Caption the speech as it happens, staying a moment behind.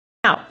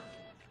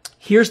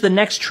Here's the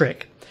next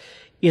trick,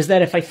 is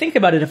that if I think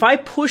about it, if I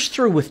push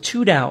through with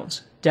 2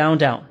 downs, down,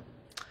 down,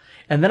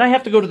 and then I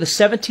have to go to the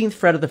 17th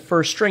fret of the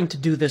first string to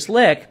do this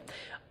lick,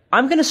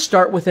 I'm going to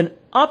start with an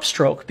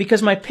upstroke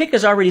because my pick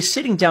is already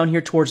sitting down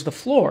here towards the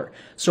floor.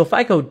 So if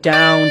I go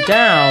down,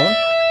 down,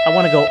 I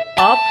want to go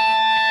up,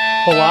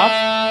 pull off,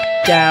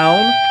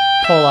 down,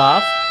 pull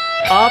off,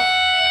 up,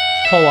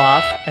 pull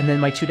off, and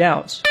then my 2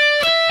 downs.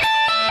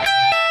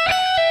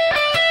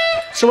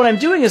 So what I'm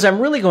doing is I'm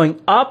really going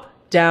up,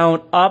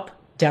 down,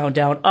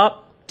 down,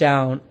 up,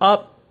 down, down,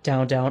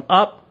 down,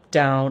 up,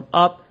 down,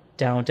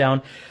 down,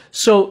 down.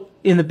 So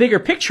in the bigger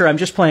picture, I'm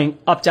just playing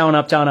up, down,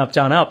 up, down, up,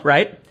 down, up,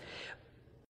 right?